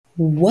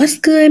What's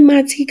good,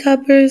 my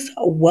teacuppers?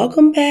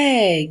 Welcome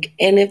back.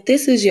 And if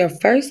this is your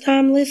first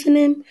time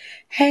listening,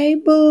 hey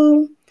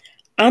boo,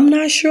 I'm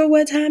not sure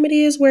what time it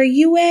is where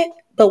you at,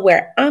 but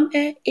where I'm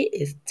at, it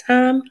is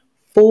time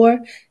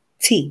for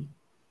tea.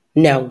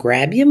 Now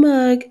grab your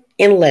mug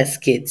and let's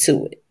get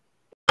to it.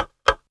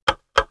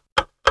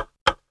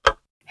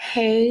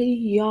 Hey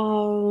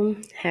y'all,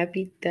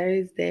 happy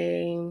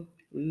Thursday.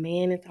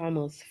 Man, it's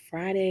almost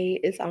Friday.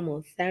 It's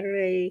almost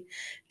Saturday.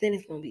 Then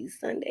it's gonna be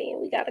Sunday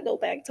and we gotta go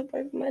back to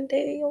work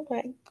Monday. Oh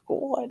my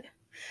god.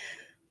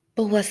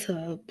 But what's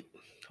up?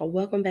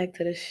 Welcome back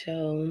to the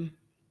show.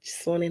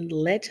 Just wanted to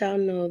let y'all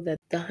know that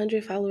the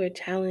 100 follower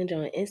challenge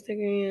on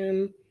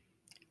Instagram,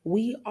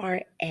 we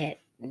are at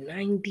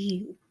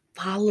 90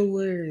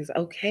 followers,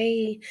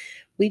 okay?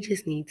 We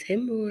just need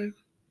 10 more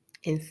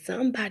and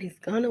somebody's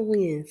gonna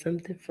win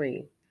something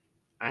free.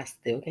 I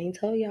still can't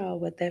tell y'all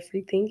what that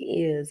free thing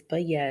is,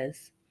 but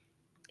yes,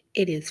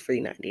 it is free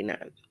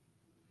 99.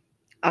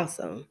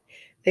 Also,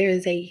 there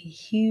is a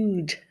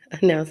huge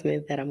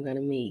announcement that I'm going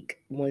to make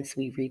once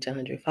we reach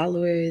 100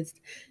 followers.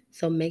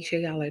 So make sure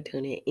y'all are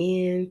tuning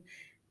in.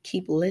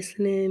 Keep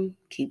listening,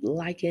 keep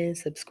liking,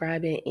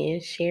 subscribing,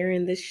 and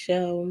sharing this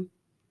show.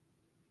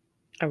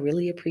 I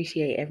really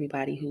appreciate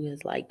everybody who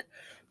has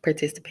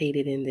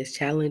participated in this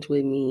challenge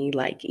with me.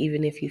 Like,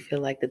 even if you feel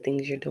like the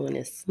things you're doing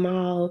is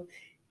small,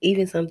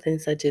 even something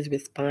such as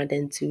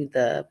responding to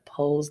the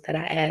polls that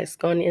I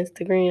ask on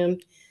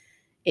Instagram,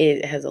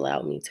 it has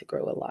allowed me to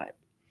grow a lot.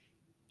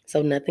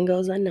 So nothing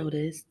goes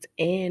unnoticed,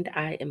 and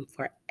I am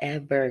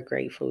forever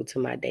grateful to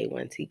my day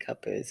one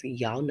teacuppers.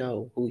 Y'all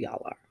know who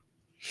y'all are.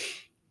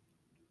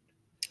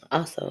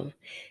 Also,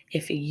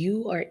 if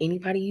you or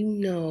anybody you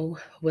know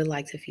would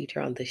like to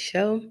feature on the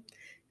show,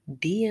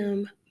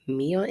 DM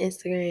me on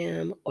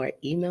Instagram or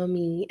email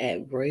me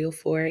at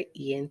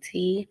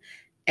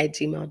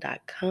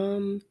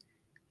royal4ent@gmail.com.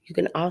 You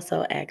can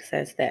also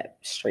access that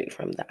straight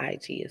from the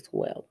IG as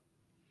well.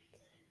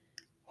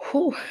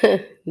 Whew.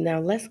 Now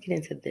let's get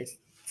into this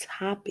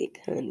topic,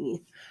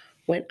 honey.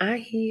 When I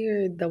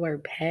hear the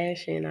word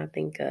passion, I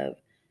think of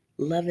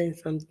loving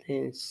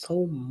something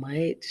so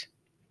much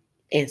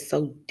and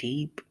so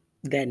deep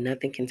that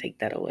nothing can take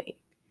that away.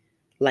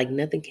 Like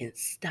nothing can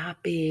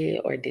stop it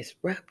or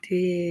disrupt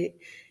it.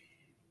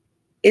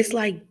 It's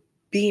like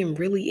being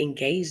really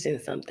engaged in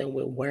something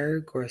with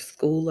work or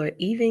school or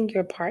even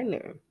your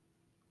partner.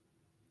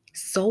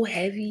 So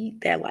heavy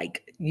that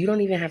you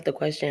don't even have to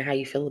question how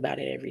you feel about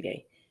it every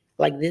day.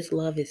 Like this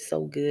love is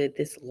so good.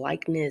 This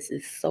likeness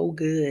is so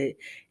good.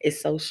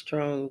 It's so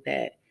strong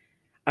that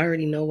I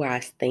already know where I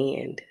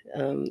stand.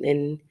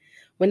 And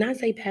when I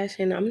say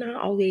passion, I'm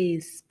not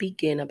always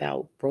speaking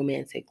about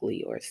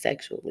romantically or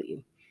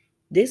sexually.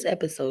 This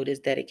episode is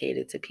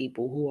dedicated to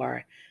people who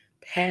are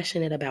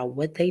passionate about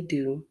what they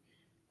do,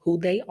 who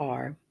they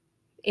are,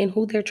 and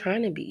who they're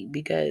trying to be.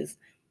 Because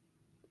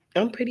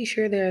I'm pretty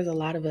sure there's a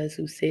lot of us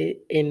who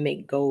sit and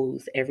make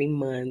goals every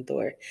month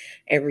or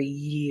every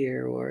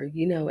year or,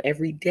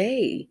 every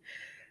day.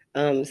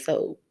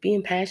 So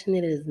being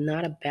passionate is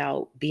not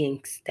about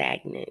being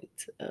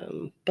stagnant.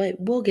 But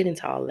we'll get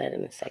into all that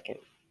in a second.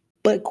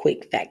 But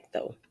quick fact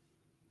though,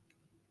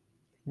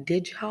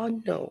 did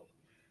y'all know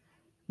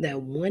that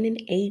 1 in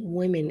 8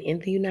 women in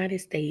the United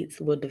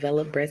States will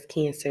develop breast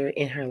cancer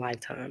in her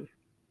lifetime?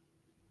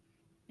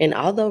 And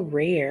although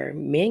rare,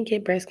 men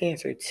get breast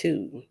cancer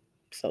too.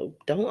 So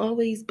don't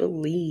always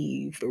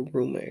believe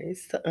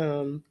rumors.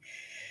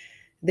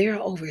 There are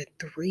over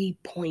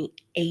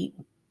 3.8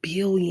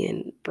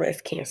 billion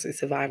breast cancer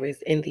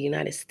survivors in the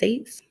United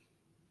States.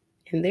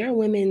 And there are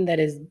women that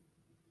is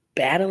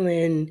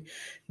battling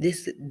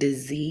this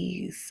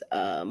disease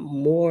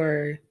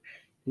more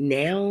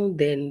now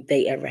than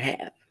they ever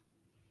have.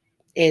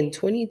 In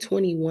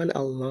 2021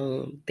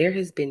 alone, there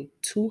has been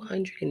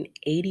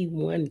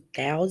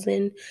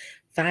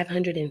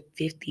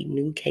 281,550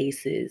 new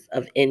cases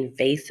of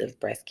invasive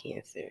breast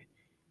cancer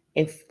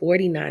and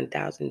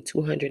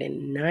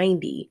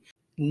 49,290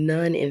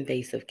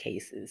 non-invasive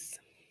cases.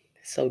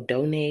 So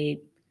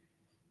donate,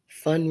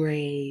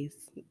 fundraise,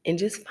 and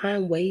just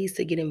find ways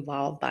to get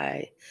involved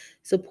by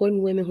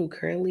supporting women who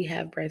currently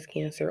have breast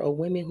cancer or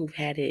women who've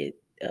had it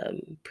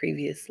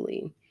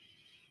previously.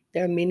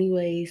 There are many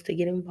ways to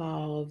get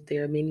involved.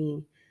 There are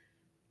many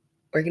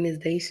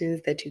organizations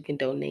that you can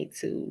donate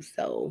to.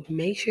 So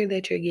make sure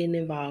that you're getting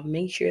involved.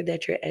 Make sure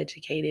that you're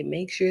educated.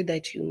 Make sure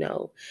that you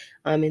know.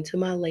 And to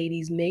my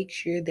ladies, make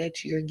sure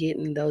that you're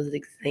getting those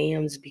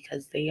exams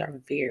because they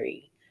are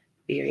very,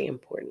 very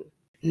important.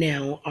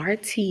 Now, our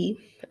tea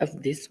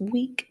of this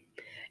week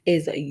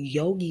is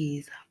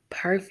Yogi's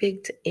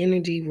Perfect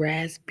Energy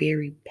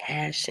Raspberry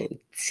Passion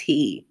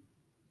Tea.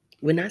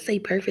 When I say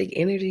perfect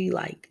energy,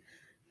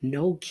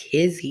 no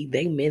kizzy,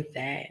 they meant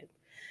that.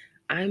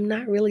 I'm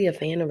not really a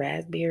fan of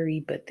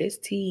raspberry, but this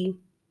tea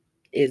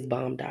is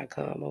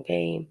bomb.com,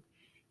 okay?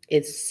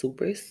 It's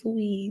super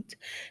sweet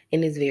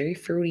and it's very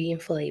fruity in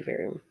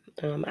flavor.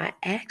 I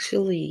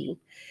actually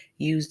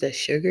used a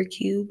sugar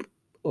cube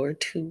or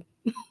two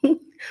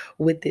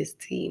with this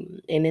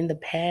tea. And in the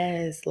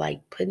past,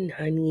 like putting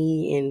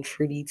honey in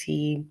fruity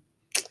tea,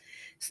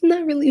 it's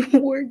not really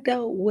worked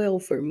out well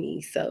for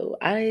me. So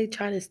I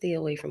try to stay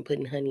away from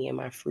putting honey in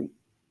my fruit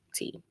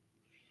tea.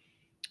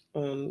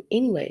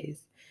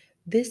 Anyways,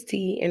 this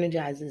tea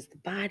energizes the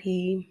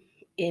body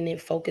and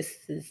it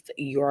focuses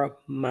your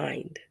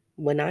mind.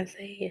 When I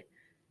say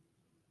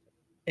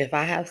if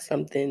I have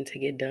something to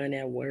get done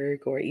at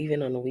work or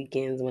even on the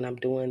weekends when I'm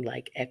doing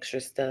like extra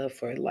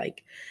stuff or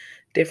like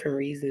different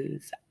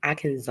reasons, I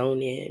can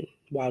zone in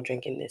while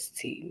drinking this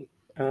tea.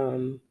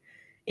 Um,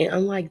 and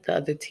unlike the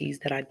other teas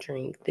that I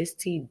drink, this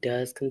tea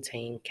does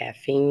contain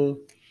caffeine.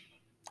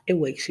 It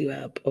wakes you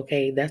up,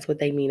 okay? That's what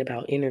they mean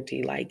about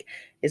energy. Like,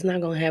 it's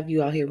not gonna have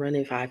you out here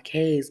running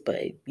 5Ks,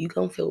 but you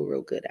gonna feel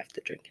real good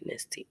after drinking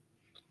this tea.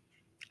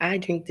 I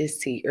drink this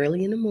tea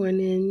early in the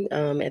morning,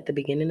 at the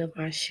beginning of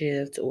my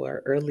shift,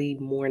 or early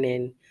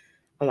morning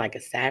on like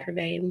a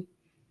Saturday.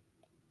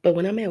 But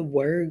when I'm at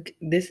work,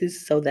 this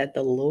is so that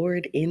the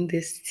Lord in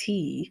this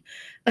tea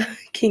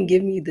can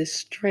give me the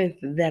strength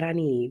that I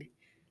need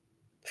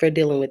for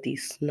dealing with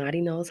these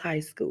snotty nosed high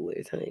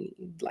schoolers, honey.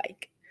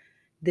 Like,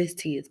 this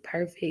tea is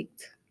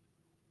perfect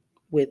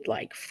with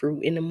like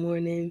fruit in the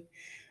morning.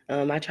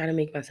 I try to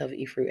make myself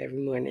eat fruit every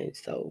morning,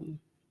 so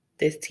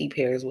this tea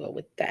pairs well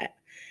with that.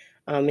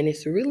 And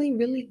it's really,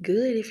 really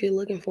good if you're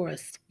looking for a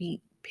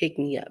sweet pick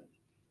me up.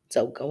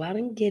 So go out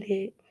and get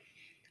it.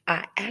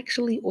 I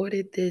actually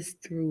ordered this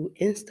through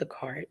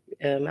Instacart.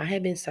 I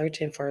had been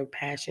searching for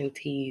passion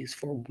teas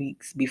for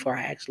weeks before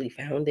I actually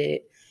found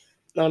it.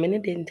 And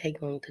it didn't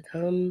take long to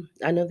come.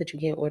 I know that you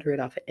can't order it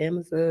off of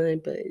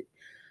Amazon, but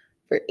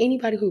for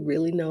anybody who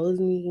really knows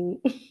me,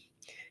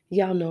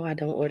 y'all know I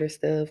don't order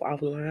stuff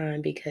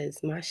offline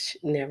because my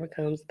never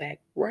comes back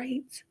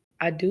right.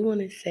 I do want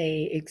to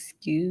say,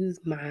 excuse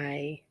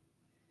my,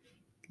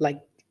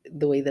 like,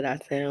 the way that I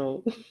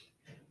sound.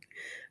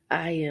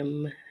 I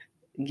am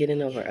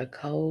getting over a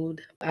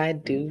cold. I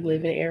do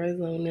live in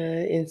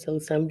Arizona, and so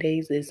some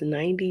days it's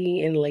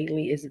 90, and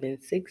lately it's been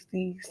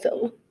 60.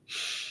 So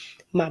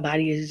my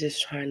body is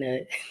just trying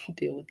to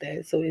deal with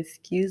that. So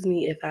excuse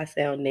me if I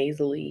sound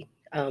nasally.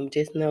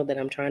 Just know that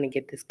I'm trying to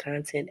get this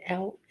content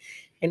out,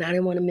 and I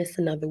didn't want to miss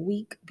another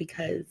week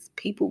because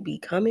people be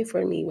coming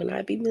for me when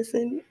I be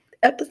missing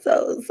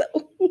episodes.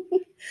 So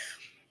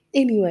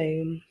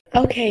anyway,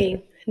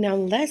 okay, now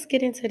let's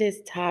get into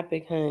this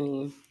topic,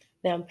 honey.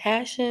 Now,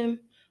 passion,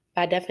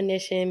 by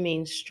definition,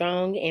 means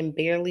strong and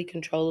barely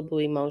controllable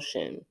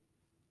emotion.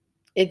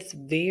 It's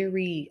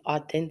very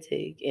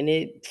authentic and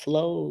it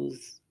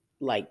flows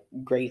like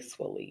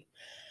gracefully.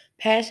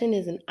 Passion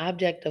is an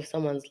object of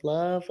someone's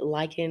love,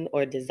 liking,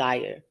 or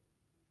desire.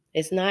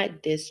 It's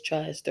not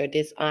distrust or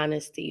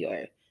dishonesty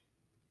or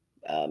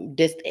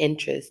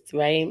disinterest,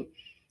 right?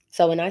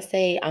 So when I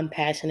say I'm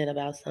passionate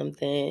about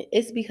something,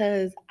 it's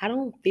because I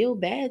don't feel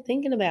bad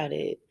thinking about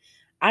it.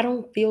 I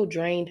don't feel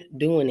drained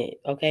doing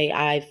it, okay?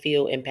 I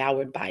feel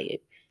empowered by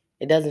it.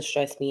 It doesn't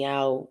stress me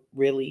out,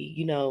 really.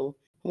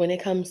 When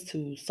it comes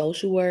to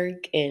social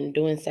work and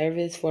doing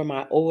service for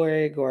my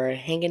org or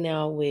hanging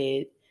out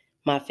with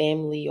my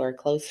family or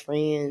close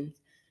friends,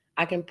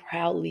 I can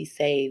proudly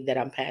say that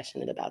I'm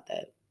passionate about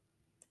that.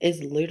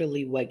 It's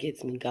literally what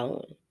gets me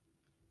going.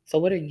 So,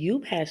 what are you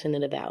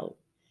passionate about?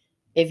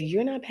 If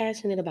you're not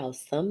passionate about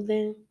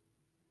something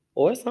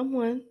or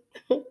someone,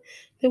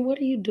 then what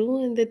are you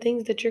doing the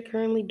things that you're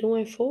currently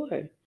doing for?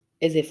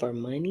 Is it for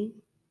money?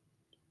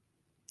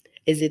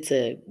 Is it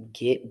to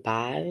get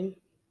by?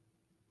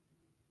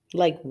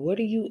 Like, what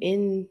are you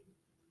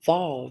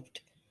involved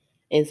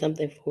in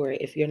something for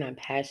if you're not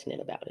passionate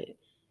about it?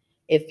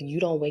 If you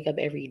don't wake up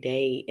every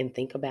day and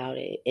think about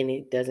it and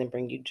it doesn't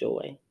bring you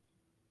joy?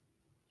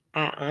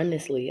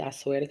 I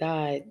swear to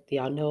God,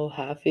 y'all know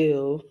how I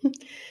feel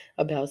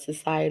about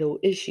societal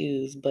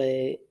issues,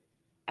 but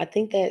I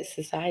think that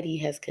society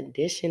has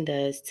conditioned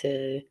us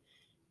to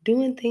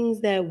doing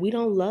things that we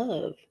don't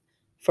love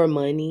for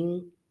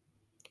money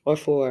or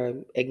for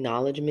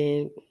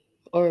acknowledgement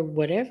or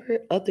whatever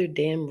other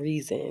damn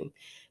reason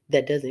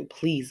that doesn't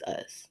please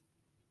us.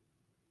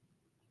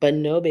 But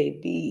no,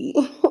 baby,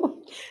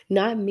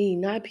 not me,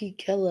 not Pete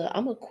Killer.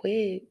 I'm going to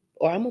quit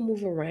or I'm going to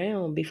move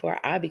around before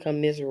I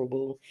become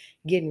miserable,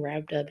 getting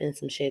wrapped up in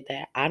some shit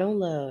that I don't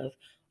love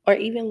or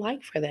even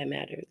like for that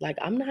matter. Like,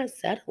 I'm not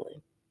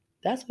settling.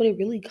 That's what it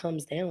really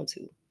comes down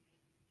to.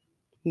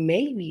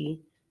 Maybe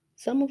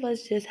some of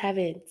us just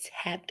haven't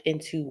tapped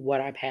into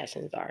what our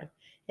passions are,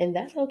 and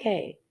that's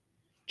okay.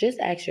 Just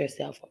ask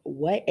yourself,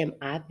 what am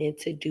I meant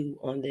to do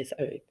on this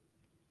earth?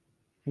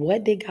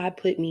 What did God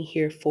put me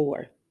here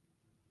for?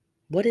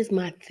 What is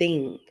my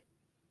thing?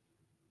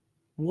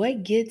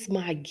 What gets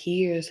my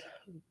gears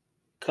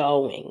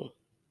going?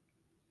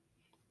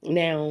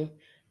 Now,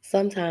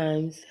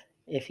 sometimes,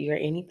 if you're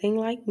anything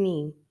like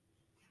me,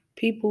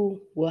 people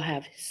will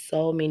have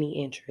so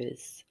many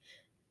interests,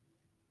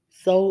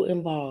 so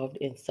involved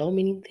in so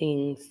many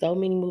things, so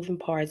many moving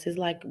parts. It's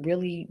like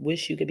really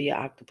wish you could be an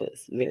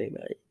octopus very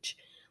much.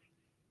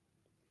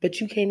 But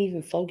you can't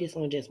even focus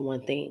on just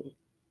one thing.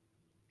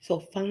 So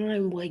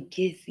find what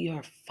gets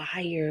your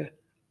fire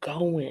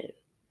going.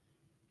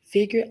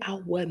 Figure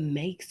out what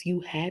makes you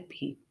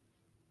happy.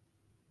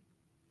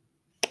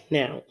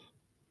 Now,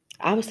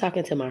 I was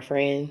talking to my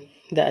friend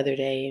the other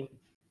day,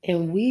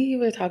 and we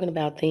were talking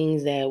about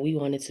things that we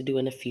wanted to do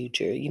in the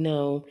future.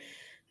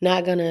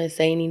 Not gonna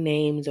say any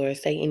names or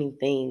say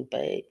anything,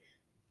 but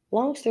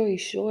long story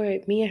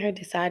short, me and her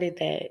decided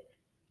that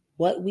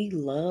what we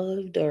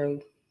loved or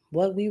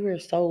what we were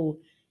so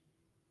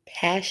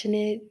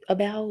passionate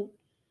about,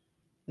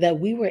 that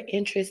we were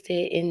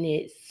interested in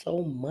it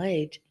so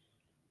much,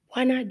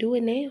 why not do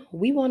it now?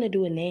 We want to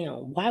do it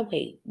now. Why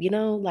wait?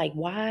 Like,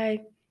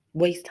 why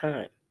waste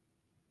time?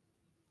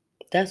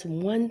 That's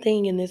one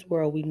thing in this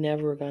world we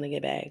never going to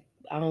get back.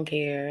 I don't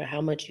care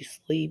how much you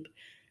sleep.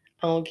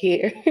 I don't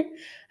care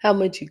how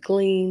much you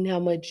clean, how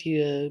much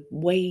you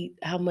wait,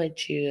 how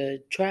much you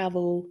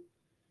travel.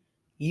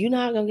 You're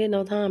not going to get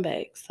no time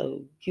back.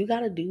 So you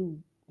got to do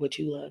what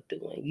you love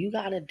doing. You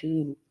got to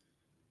do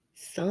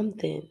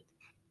something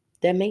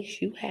that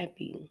makes you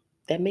happy,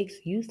 that makes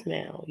you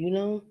smile.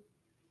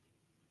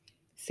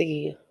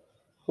 See,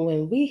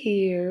 when we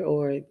hear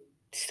or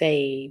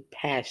say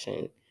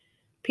passion,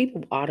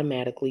 people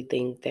automatically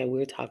think that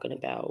we're talking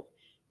about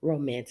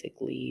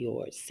romantically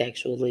or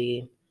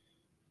sexually,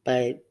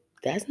 but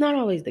that's not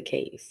always the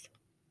case.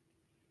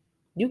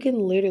 You can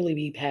literally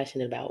be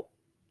passionate about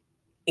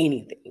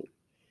anything.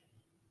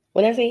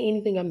 When I say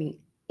anything, I mean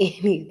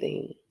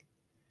anything.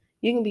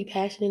 You can be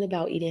passionate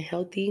about eating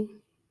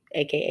healthy,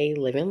 aka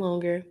living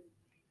longer.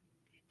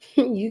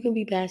 You can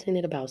be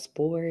passionate about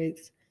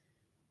sports.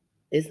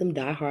 There's some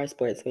diehard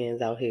sports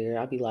fans out here.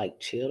 I'll be like,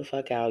 chill the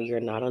fuck out. You're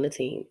not on the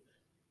team.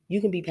 You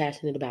can be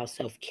passionate about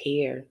self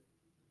care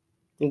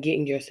and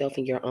getting yourself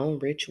in your own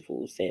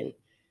rituals and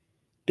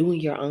doing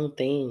your own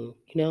thing.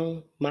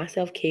 My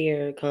self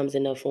care comes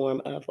in the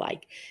form of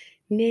like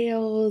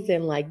nails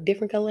and like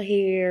different color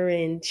hair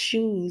and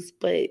shoes,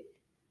 but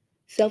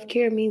self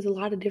care means a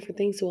lot of different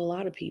things to a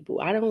lot of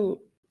people. I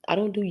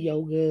don't do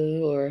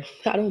yoga or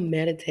I don't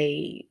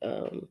meditate.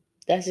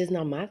 That's just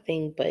not my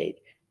thing, but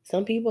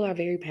some people are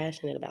very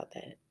passionate about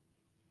that.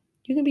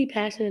 You can be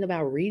passionate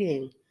about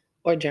reading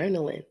or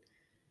journaling.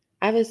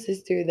 I have a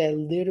sister that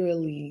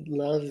literally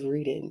loves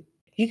reading.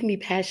 You can be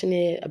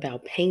passionate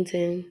about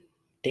painting,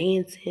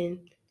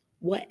 dancing,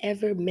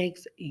 whatever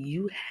makes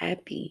you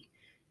happy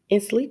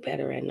and sleep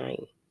better at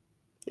night.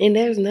 And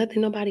there's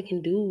nothing nobody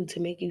can do to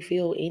make you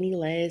feel any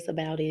less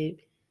about it.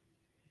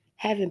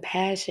 Having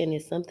passion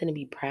is something to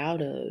be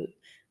proud of.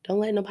 Don't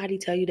let nobody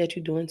tell you that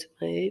you're doing too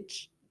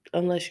much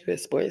unless you're a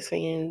sports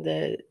fan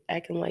that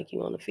acting like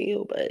you on the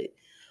field, but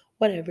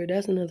whatever,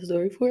 that's another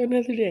story for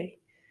another day.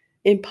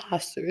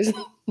 Imposters.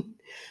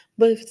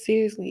 But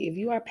seriously, if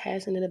you are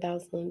passionate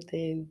about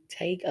something,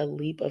 take a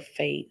leap of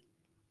faith.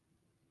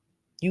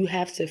 You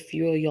have to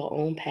fuel your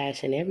own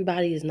passion.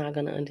 Everybody is not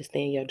going to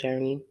understand your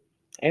journey.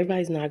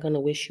 Everybody's not going to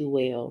wish you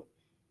well.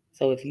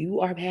 So if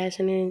you are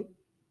passionate,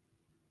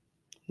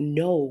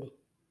 know,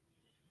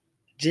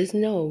 just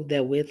know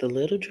that with a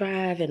little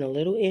drive and a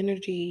little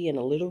energy and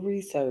a little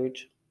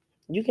research,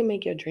 you can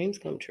make your dreams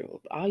come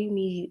true. All you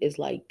need is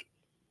like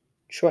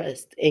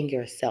trust in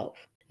yourself.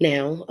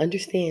 Now,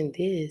 understand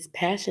this,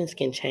 passions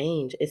can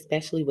change,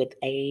 especially with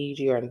age,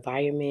 your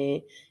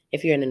environment,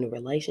 if you're in a new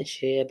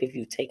relationship, if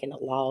you've taken a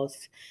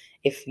loss,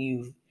 if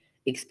you've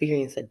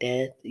experienced a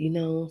death.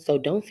 So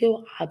don't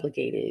feel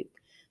obligated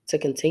to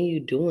continue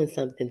doing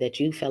something that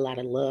you fell out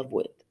of love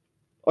with,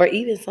 or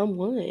even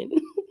someone.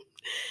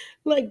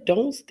 Like,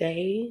 don't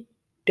stay.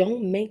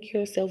 Don't make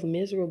yourself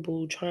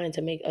miserable trying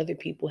to make other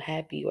people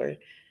happy or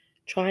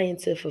trying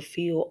to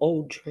fulfill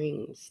old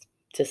dreams,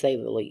 to say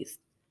the least.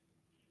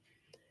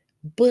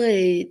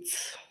 But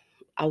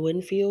I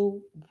wouldn't feel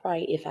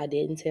right if I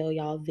didn't tell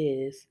y'all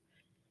this.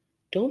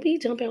 Don't be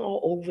jumping all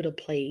over the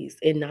place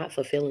and not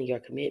fulfilling your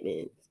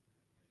commitments.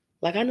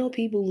 Like, I know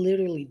people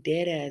literally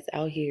dead ass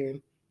out here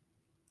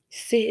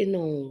sitting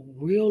on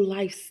real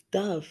life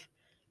stuff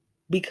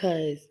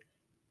because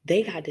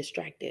they got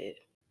distracted.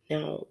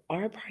 Now,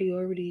 our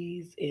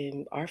priorities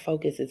and our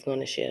focus is going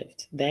to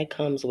shift. That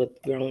comes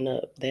with growing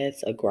up.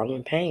 That's a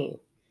growing pain.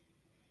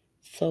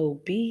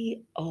 So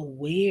be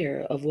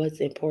aware of what's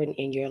important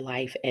in your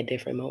life at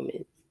different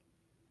moments.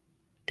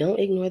 Don't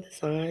ignore the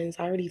signs.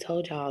 I already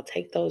told y'all,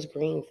 take those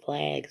green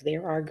flags.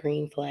 There are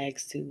green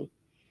flags too.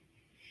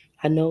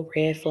 I know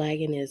red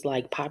flagging is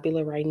like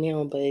popular right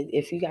now, but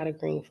if you got a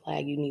green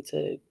flag, you need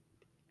to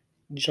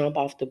jump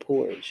off the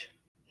porch.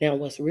 Now,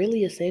 what's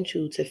really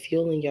essential to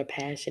fueling your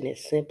passion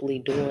is simply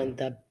doing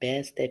the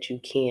best that you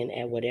can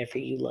at whatever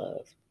you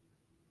love.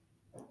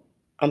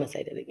 I'm going to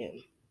say that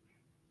again.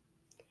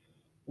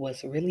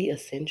 What's really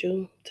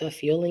essential to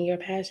fueling your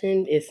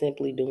passion is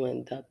simply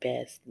doing the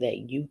best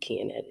that you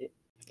can at it.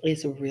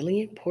 It's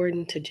really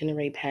important to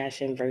generate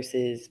passion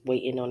versus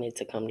waiting on it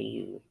to come to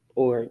you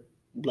or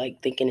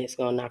like thinking it's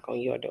going to knock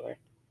on your door.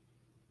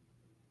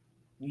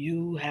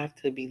 You have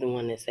to be the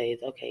one that says,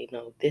 okay,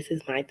 no, this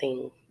is my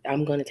thing.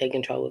 I'm going to take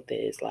control of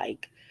this.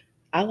 Like,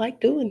 I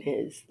like doing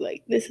this.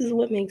 Like, this is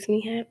what makes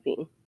me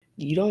happy.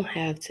 You don't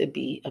have to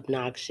be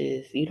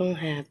obnoxious. You don't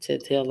have to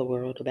tell the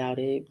world about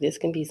it. This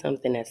can be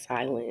something that's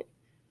silent.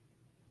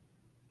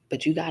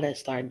 But you got to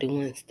start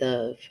doing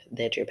stuff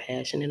that you're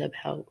passionate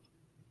about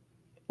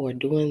or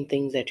doing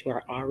things that you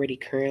are already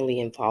currently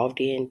involved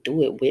in.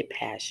 Do it with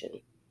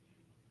passion.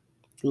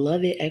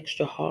 Love it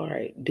extra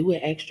hard. Do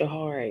it extra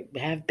hard.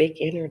 Have big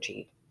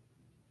energy.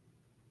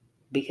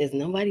 Because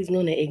nobody's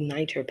going to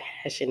ignite your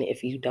passion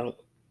if you don't.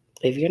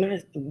 If you're not,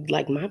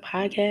 like my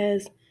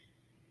podcast,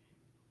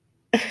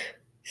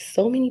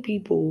 so many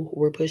people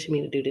were pushing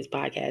me to do this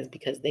podcast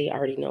because they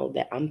already know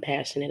that I'm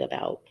passionate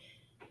about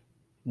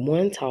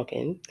one,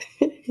 talking,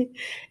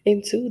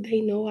 and two,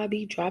 they know I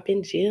be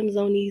dropping gems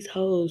on these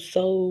hoes.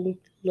 So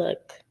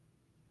look,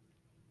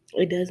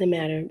 it doesn't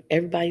matter.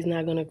 Everybody's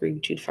not going to agree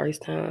with you the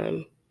first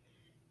time.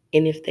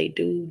 And if they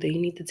do, then you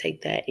need to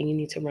take that and you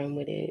need to run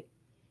with it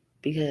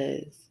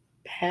because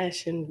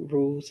passion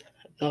rules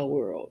the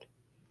world.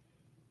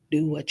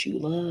 Do what you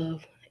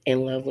love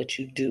and love what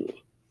you do.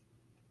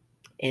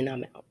 And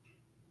I'm out.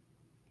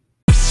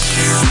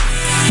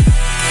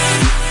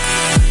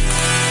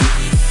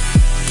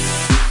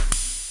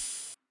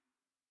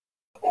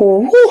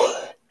 Woo,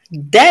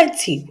 that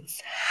tea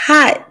was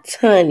hot,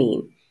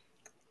 honey.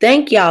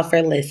 Thank y'all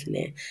for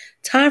listening.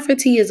 Time for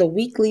Tea is a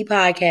weekly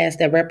podcast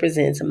that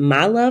represents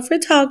my love for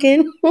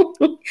talking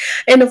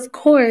and, of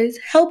course,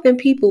 helping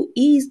people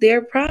ease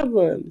their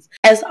problems.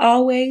 As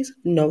always,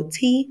 no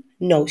tea,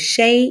 no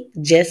shade,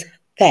 just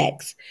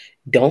facts.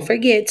 Don't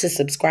forget to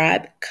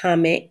subscribe,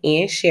 comment,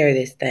 and share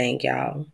this thing, y'all.